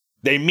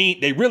 they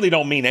really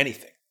don't mean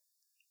anything.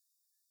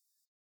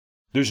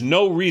 There's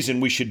no reason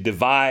we should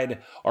divide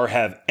or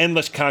have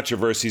endless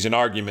controversies and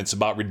arguments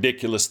about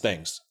ridiculous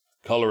things.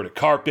 Color of the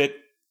carpet,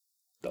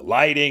 the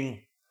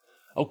lighting.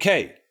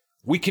 Okay,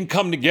 we can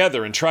come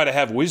together and try to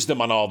have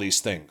wisdom on all these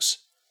things.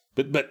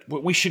 But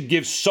we should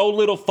give so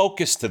little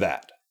focus to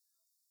that.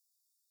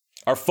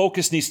 Our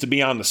focus needs to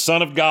be on the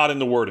Son of God and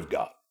the Word of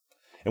God.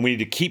 And we need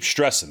to keep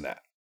stressing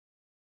that.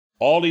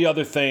 All the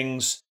other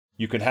things,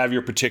 you can have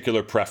your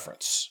particular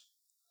preference.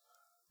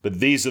 But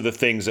these are the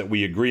things that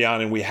we agree on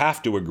and we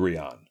have to agree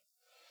on.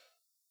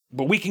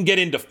 But we can get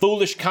into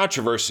foolish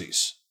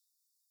controversies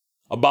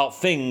about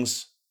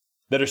things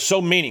that are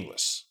so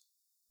meaningless,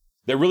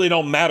 that really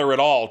don't matter at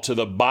all to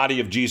the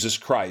body of Jesus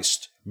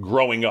Christ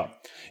growing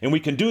up. And we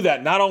can do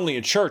that not only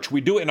in church,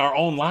 we do it in our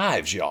own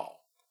lives, y'all.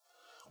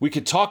 We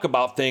could talk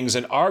about things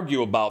and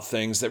argue about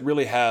things that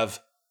really have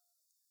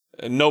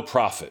no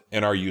profit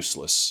and are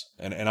useless.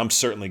 And I'm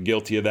certainly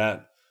guilty of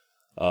that.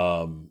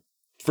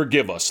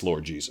 Forgive us,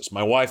 Lord Jesus.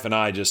 My wife and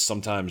I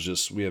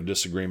sometimes we have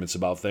disagreements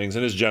about things,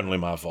 and it's generally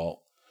my fault,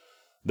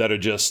 that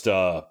just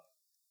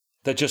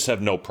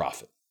have no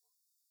profit.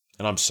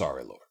 And I'm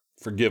sorry, Lord.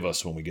 Forgive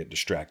us when we get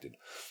distracted.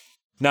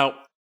 Now,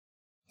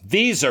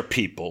 these are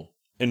people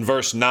in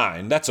verse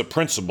 9. That's a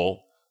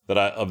principle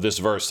of this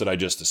verse that I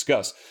just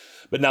discussed.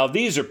 But now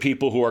these are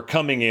people who are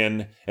coming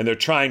in and they're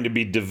trying to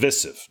be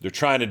divisive. They're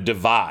trying to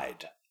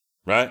divide,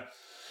 right?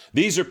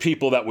 These are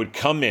people that would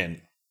come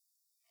in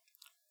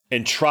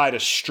and try to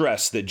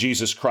stress that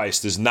Jesus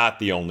Christ is not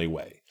the only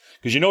way.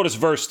 Because you notice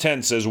verse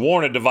 10 says,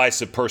 warn a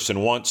divisive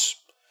person once,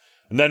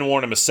 and then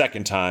warn him a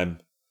second time.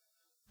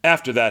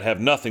 After that, have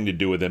nothing to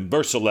do with him.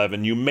 Verse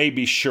 11, you may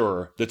be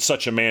sure that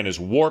such a man is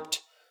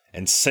warped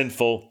and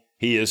sinful.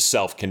 He is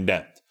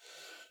self-condemned.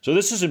 So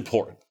this is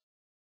important.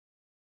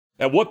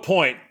 At what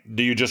point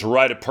do you just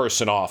write a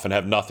person off and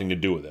have nothing to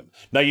do with him?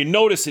 Now you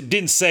notice it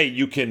didn't say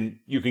you can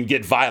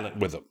get violent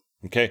with them.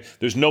 Okay?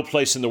 There's no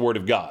place in the Word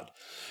of God.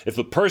 If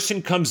a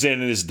person comes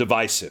in and is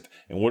divisive,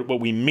 and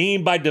what we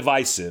mean by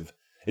divisive,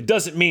 it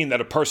doesn't mean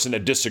that a person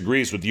that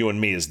disagrees with you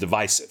and me is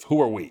divisive. Who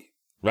are we?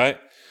 Right?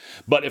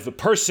 But if a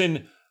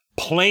person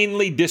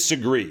plainly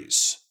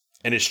disagrees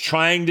and is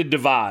trying to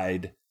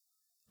divide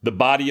the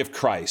body of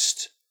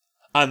Christ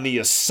on the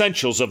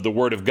essentials of the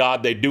Word of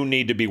God, they do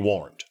need to be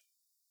warned.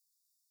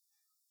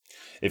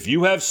 If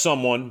you have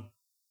someone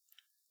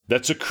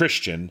that's a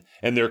Christian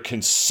and they're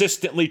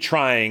consistently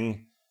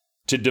trying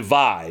to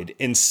divide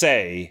and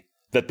say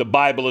that the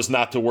Bible is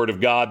not the Word of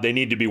God, they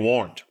need to be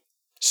warned.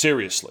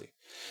 Seriously.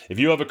 If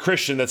you have a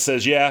Christian that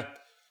says,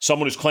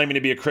 someone who's claiming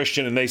to be a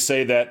Christian and they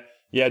say that,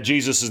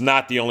 Jesus is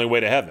not the only way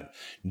to heaven.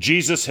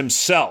 Jesus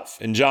himself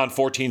in John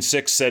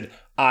 14:6 said,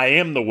 I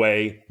am the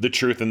way, the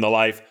truth, and the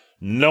life.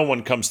 No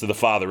one comes to the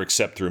Father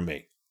except through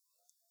me.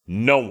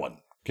 No one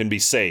can be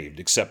saved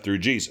except through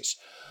Jesus.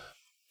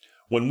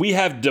 When we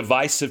have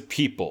divisive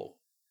people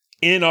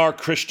in our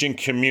Christian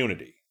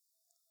community,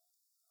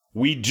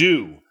 we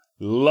do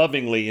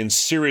lovingly and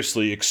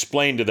seriously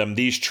explain to them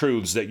these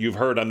truths that you've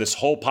heard on this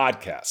whole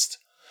podcast.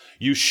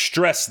 You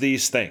stress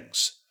these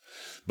things.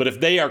 But if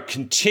they are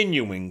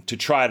continuing to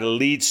try to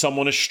lead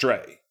someone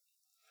astray,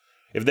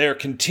 if they are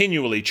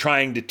continually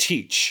trying to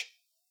teach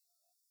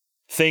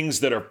things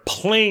that are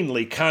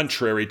plainly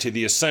contrary to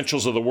the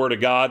essentials of the Word of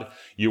God,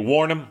 you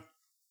warn them,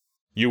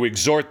 you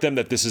exhort them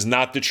that this is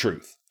not the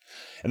truth.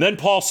 And then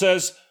Paul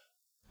says,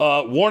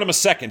 warn them a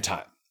second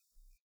time.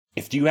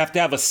 If you have to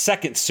have a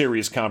second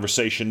serious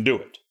conversation, do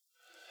it.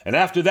 And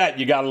after that,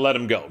 you got to let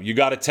them go. You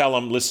got to tell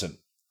them, listen,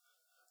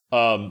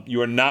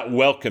 you are not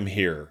welcome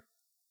here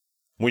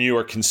when you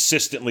are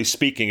consistently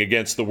speaking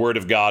against the Word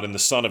of God and the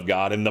Son of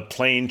God and the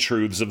plain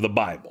truths of the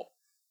Bible.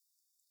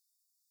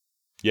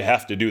 You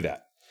have to do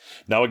that.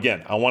 Now,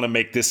 again, I want to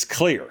make this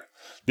clear.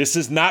 This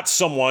is not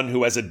someone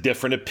who has a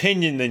different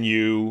opinion than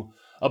you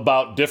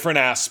about different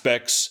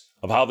aspects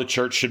of how the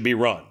church should be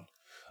run,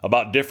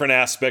 about different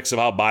aspects of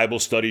how Bible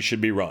study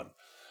should be run.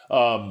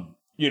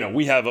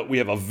 We have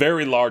a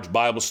very large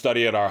Bible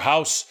study at our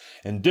house,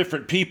 and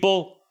different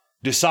people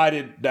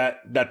decided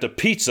that the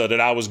pizza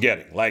that I was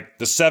getting, like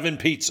the 7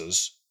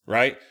 pizzas,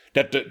 right?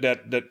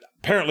 That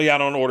apparently I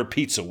don't order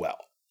pizza well.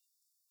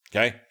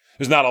 Okay?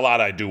 There's not a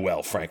lot I do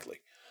well, frankly.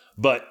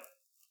 But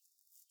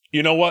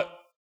you know what?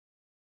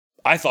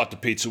 I thought the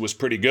pizza was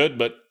pretty good,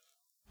 but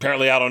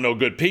apparently I don't know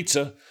good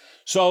pizza.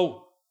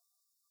 So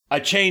I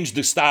changed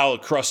the style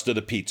of crust of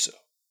the pizza.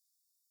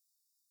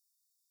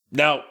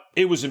 Now,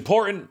 it was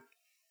important,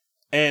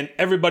 and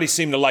everybody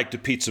seemed to like the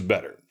pizza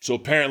better. So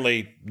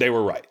apparently they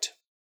were right.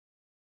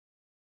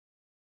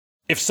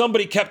 If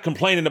somebody kept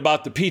complaining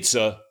about the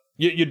pizza,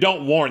 you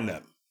don't warn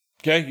them.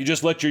 Okay? You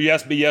just let your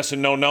yes be yes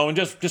and no, no, and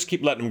just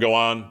keep letting them go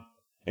on.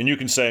 And you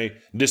can say,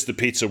 this is the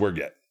pizza we're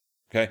getting.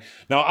 Okay?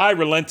 Now, I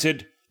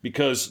relented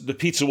because the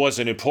pizza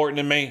wasn't important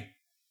to me.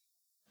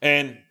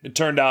 And it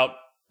turned out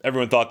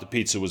everyone thought the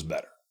pizza was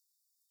better.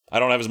 I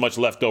don't have as much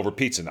leftover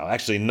pizza now.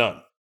 Actually,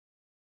 none.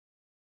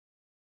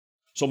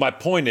 So my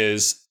point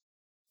is,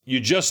 you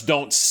just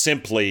don't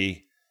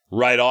simply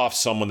write off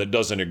someone that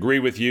doesn't agree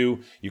with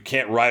you. You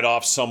can't write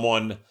off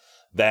someone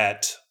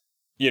that,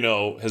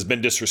 has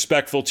been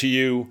disrespectful to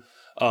you.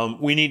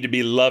 We need to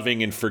be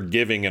loving and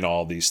forgiving in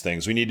all these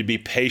things. We need to be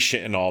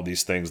patient in all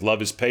these things.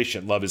 Love is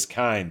patient. Love is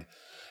kind.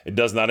 It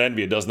does not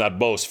envy. It does not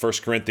boast. 1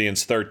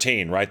 Corinthians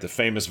 13, right? The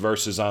famous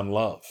verses on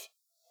love.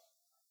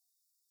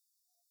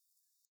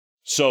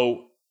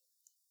 So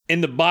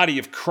in the body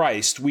of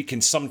Christ, we can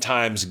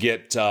sometimes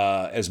get,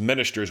 as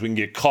ministers, we can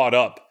get caught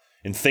up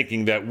in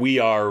thinking that we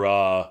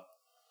are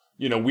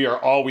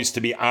always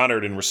to be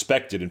honored and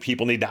respected, and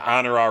people need to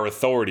honor our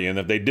authority. And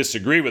if they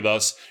disagree with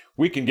us,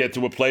 we can get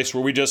to a place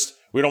where we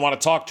don't want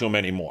to talk to them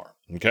anymore.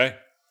 Okay?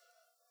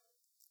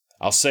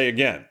 I'll say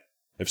again,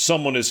 if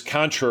someone is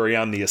contrary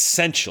on the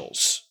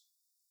essentials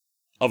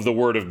of the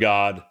Word of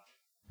God,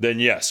 then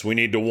yes, we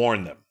need to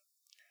warn them.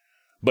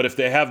 But if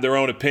they have their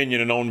own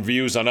opinion and own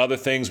views on other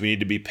things, we need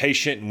to be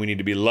patient and we need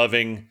to be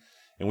loving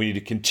and we need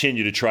to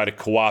continue to try to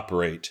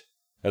cooperate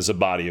as a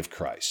body of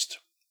Christ.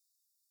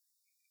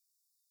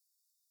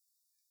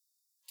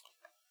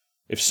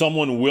 If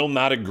someone will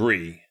not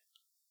agree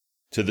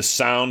to the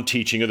sound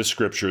teaching of the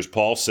Scriptures,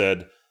 Paul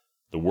said,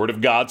 the Word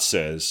of God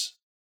says,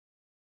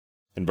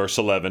 in verse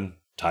 11,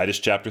 Titus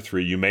chapter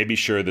 3, you may be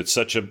sure that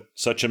such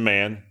a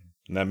man,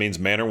 and that means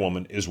man or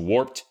woman, is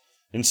warped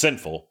and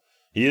sinful.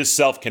 He is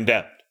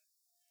self-condemned.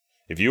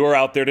 If you are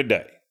out there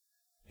today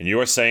and you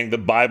are saying the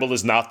Bible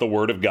is not the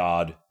Word of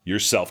God, you're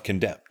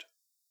self-condemned.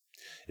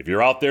 If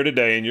you're out there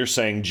today and you're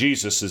saying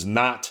Jesus is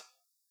not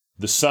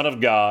the Son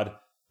of God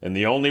and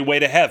the only way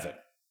to heaven,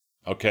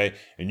 okay,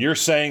 and you're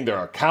saying there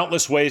are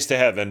countless ways to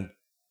heaven,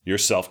 you're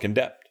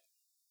self-condemned.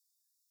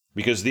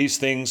 Because these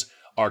things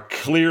are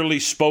clearly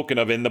spoken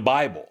of in the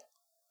Bible.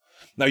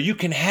 Now, you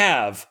can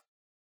have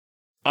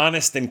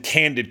honest and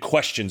candid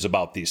questions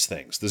about these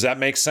things. Does that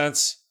make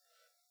sense?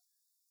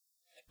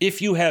 If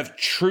you have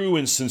true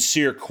and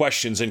sincere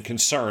questions and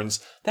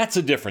concerns, that's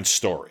a different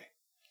story.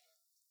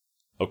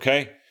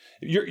 Okay?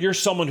 You're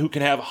someone who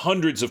can have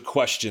hundreds of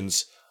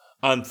questions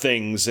on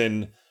things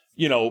and,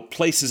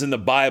 places in the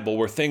Bible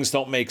where things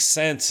don't make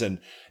sense. And,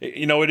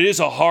 it is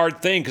a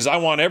hard thing because I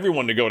want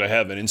everyone to go to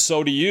heaven, and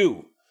so do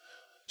you.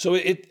 So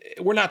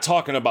we're not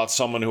talking about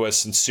someone who has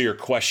sincere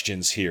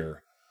questions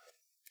here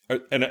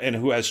and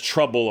who has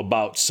trouble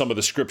about some of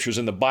the scriptures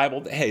in the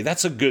Bible. Hey,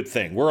 that's a good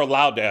thing. We're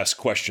allowed to ask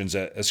questions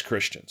as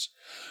Christians.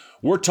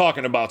 We're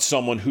talking about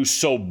someone who's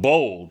so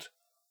bold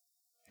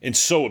and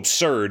so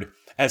absurd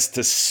as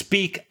to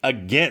speak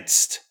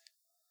against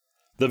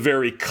the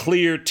very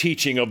clear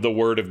teaching of the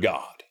Word of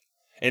God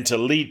and to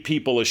lead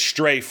people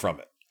astray from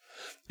it.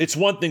 It's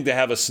one thing to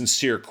have a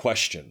sincere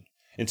question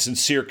and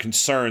sincere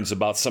concerns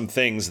about some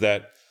things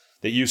that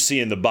you see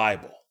in the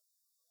Bible,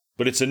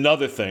 but it's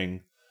another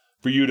thing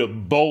for you to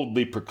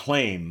boldly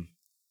proclaim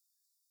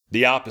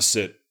the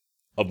opposite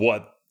of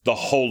what the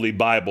Holy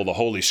Bible, the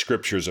Holy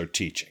Scriptures are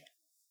teaching.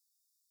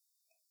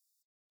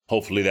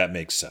 Hopefully that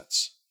makes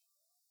sense.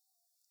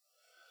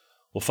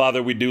 Well,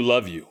 Father, we do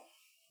love you,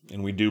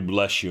 and we do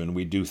bless you, and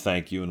we do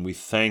thank you, and we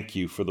thank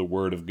you for the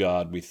Word of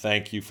God. We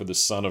thank you for the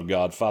Son of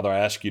God. Father, I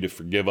ask you to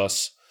forgive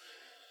us.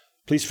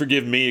 Please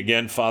forgive me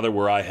again, Father,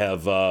 where I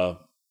have,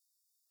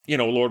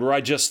 Lord,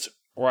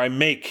 where I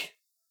make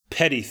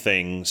petty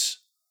things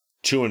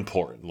too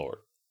important, Lord.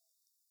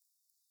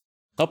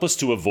 Help us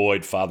to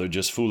avoid, Father,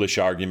 just foolish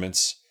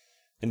arguments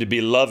and to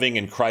be loving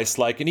and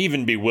Christ-like and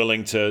even be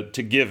willing to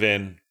give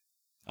in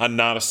on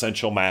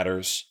non-essential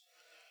matters.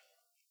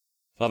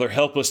 Father,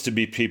 help us to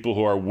be people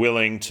who are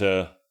willing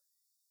to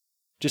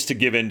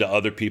give in to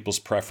other people's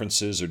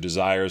preferences or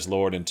desires,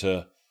 Lord, and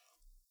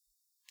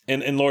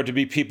Lord, to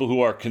be people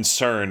who are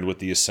concerned with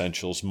the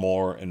essentials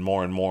more and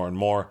more and more and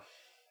more,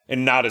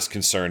 and not as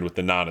concerned with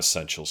the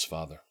non-essentials,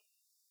 Father.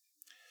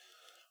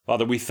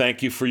 Father, we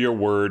thank you for your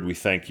word. We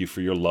thank you for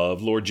your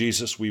love. Lord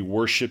Jesus, we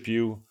worship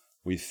you.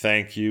 We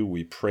thank you.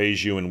 We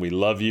praise you, and we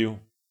love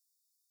you.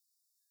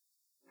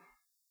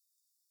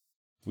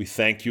 We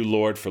thank you,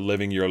 Lord, for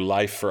living your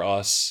life for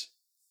us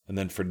and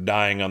then for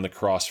dying on the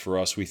cross for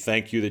us. We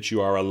thank you that you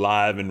are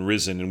alive and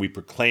risen, and we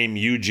proclaim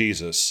you,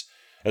 Jesus,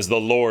 as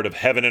the Lord of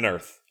heaven and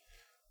earth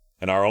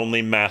and our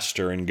only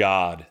Master and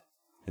God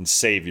and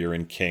Savior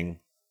and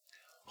King.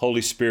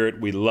 Holy Spirit,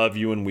 we love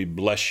you and we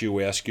bless you.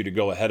 We ask you to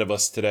go ahead of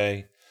us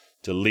today,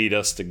 to lead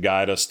us, to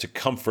guide us, to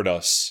comfort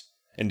us,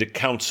 and to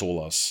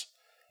counsel us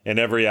in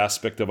every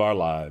aspect of our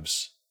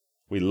lives.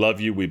 We love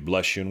you, we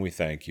bless you, and we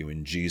thank you.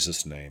 In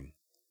Jesus' name,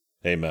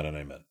 amen and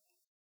amen.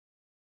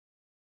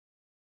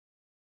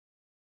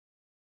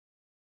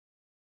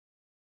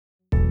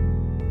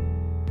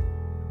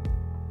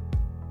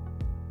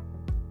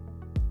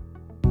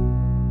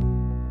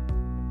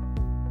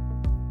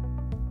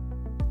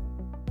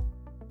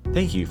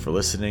 Thank you for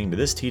listening to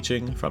this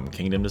teaching from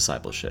Kingdom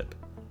Discipleship.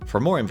 For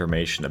more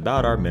information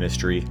about our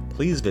ministry,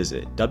 please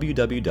visit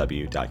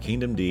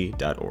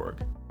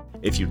www.kingdomd.org.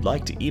 If you'd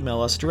like to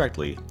email us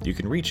directly, you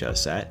can reach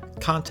us at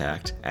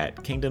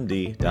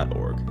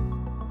contact@kingdomd.org.